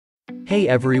Hey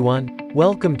everyone,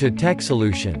 welcome to Tech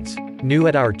Solutions. New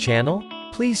at our channel?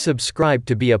 Please subscribe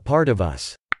to be a part of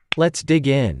us. Let's dig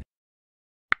in.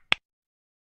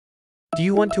 Do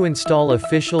you want to install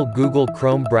official Google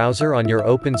Chrome browser on your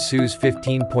OpenSUSE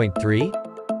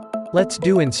 15.3? Let's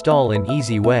do install in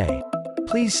easy way.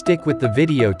 Please stick with the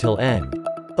video till end.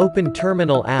 Open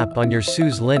Terminal app on your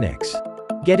SUSE Linux.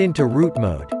 Get into root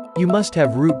mode. You must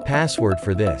have root password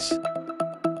for this.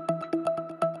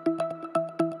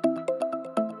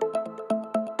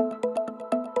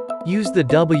 Use the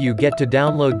wget to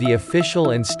download the official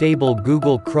and stable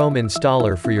Google Chrome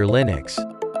installer for your Linux.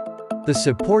 The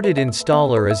supported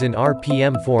installer is in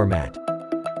RPM format.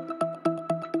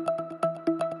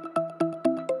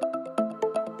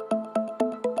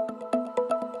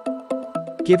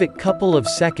 Give it couple of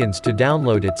seconds to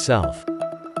download itself.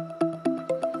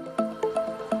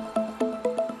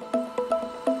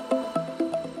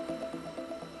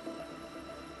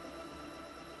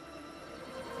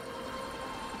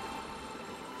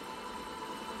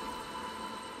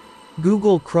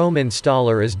 Google Chrome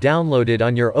installer is downloaded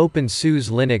on your OpenSUSE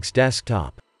Linux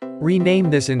desktop. Rename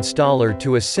this installer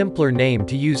to a simpler name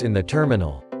to use in the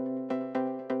terminal.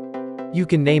 You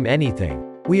can name anything.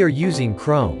 We are using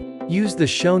Chrome. Use the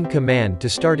shown command to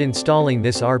start installing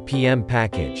this RPM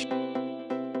package.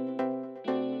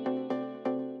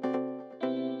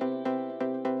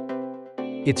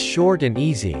 It's short and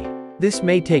easy. This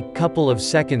may take couple of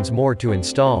seconds more to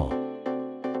install.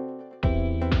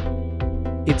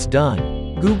 It's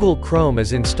done. Google Chrome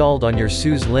is installed on your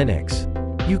SUSE Linux.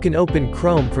 You can open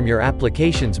Chrome from your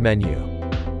Applications menu.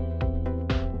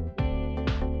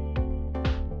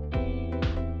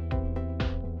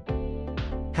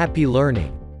 Happy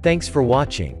learning. Thanks for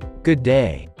watching. Good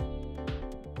day.